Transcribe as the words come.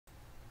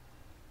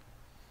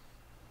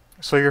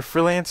So you're a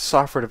freelance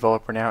software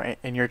developer now,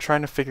 and you're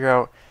trying to figure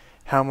out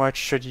how much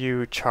should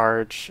you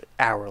charge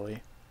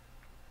hourly.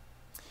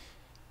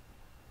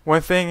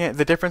 One thing,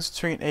 the difference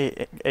between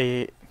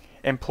a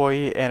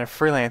employee and a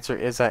freelancer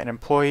is that an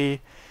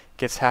employee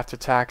gets half the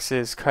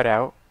taxes cut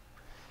out.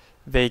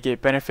 They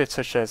get benefits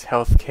such as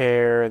health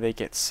care, they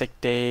get sick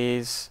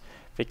days,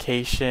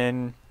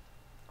 vacation.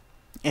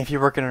 If you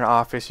work in an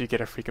office, you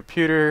get a free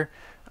computer,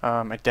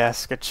 a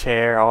desk, a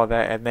chair, all of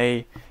that, and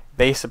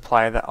they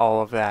supply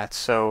all of that.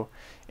 So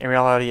in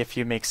reality, if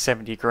you make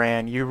 70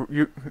 grand, you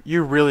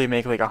really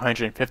make like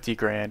 150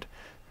 grand,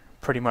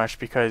 pretty much,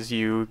 because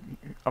you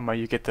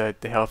get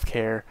the health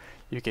care,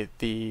 you get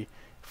the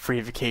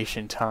free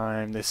vacation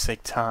time, the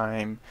sick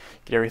time,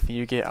 get everything.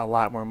 You get a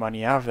lot more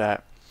money out of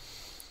that.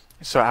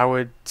 So I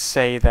would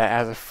say that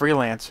as a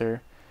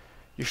freelancer,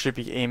 you should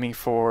be aiming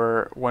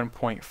for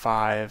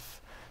 1.5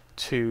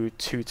 to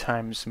 2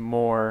 times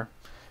more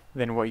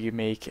than what you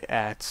make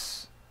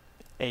at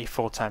a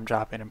full-time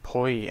job and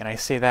employee. And I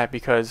say that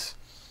because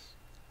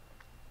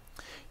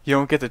you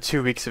don't get the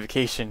 2 weeks of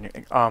vacation.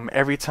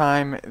 Every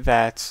time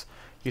that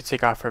you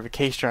take off for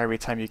vacation, or every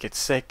time you get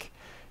sick,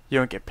 you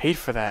don't get paid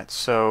for that.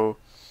 So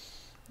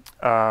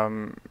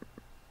um,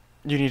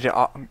 you need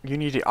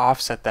to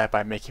offset that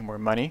by making more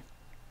money.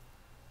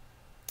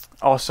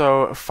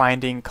 Also,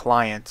 finding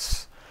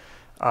clients.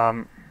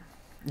 Um,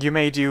 you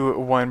may do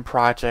one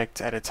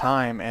project at a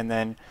time, and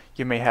then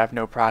you may have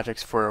no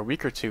projects for a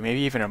week or two, maybe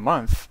even a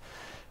month,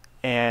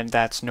 and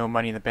that's no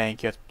money in the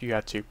bank. You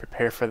have to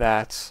prepare for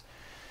that.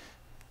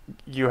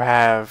 You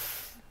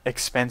have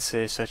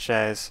expenses such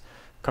as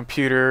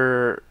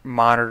computer,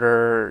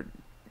 monitor,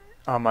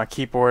 a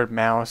keyboard,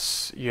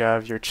 mouse. You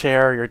have your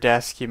chair, your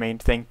desk. You may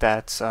think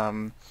that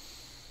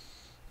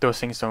those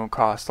things don't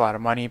cost a lot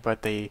of money,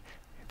 but they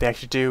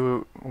actually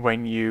do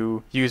when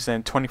you use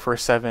them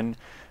 24/7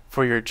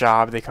 for your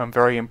job. They become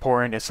very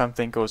important. If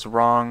something goes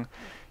wrong,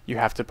 you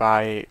have to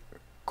buy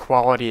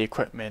quality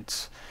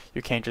equipment.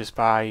 You can't just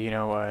buy,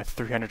 a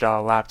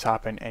 $300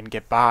 laptop and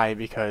get by,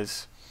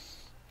 because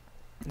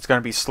it's going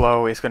to be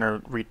slow. It's going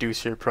to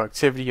reduce your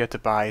productivity. You have to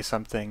buy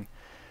something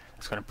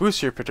that's going to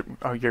boost your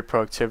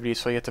productivity.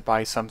 So you have to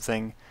buy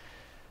something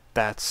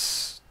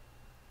that's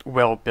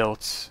well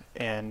built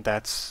and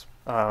that's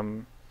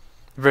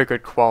very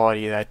good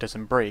quality, that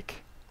doesn't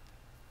break.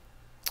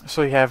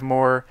 So you have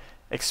more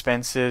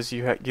expenses.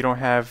 You don't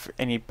have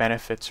any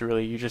benefits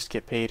really. You just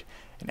get paid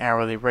an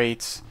hourly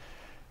rates.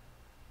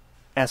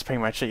 That's pretty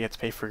much it. You have to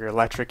pay for your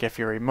electric if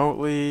you're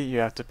remotely. You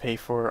have to pay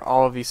for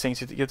all of these things.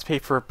 You have to pay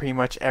for pretty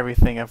much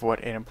everything of what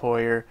an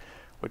employer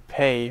would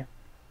pay.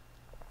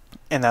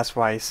 And that's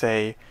why I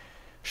say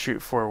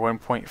shoot for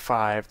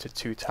 1.5 to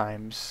 2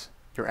 times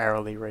your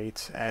hourly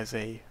rate as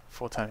a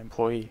full-time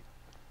employee.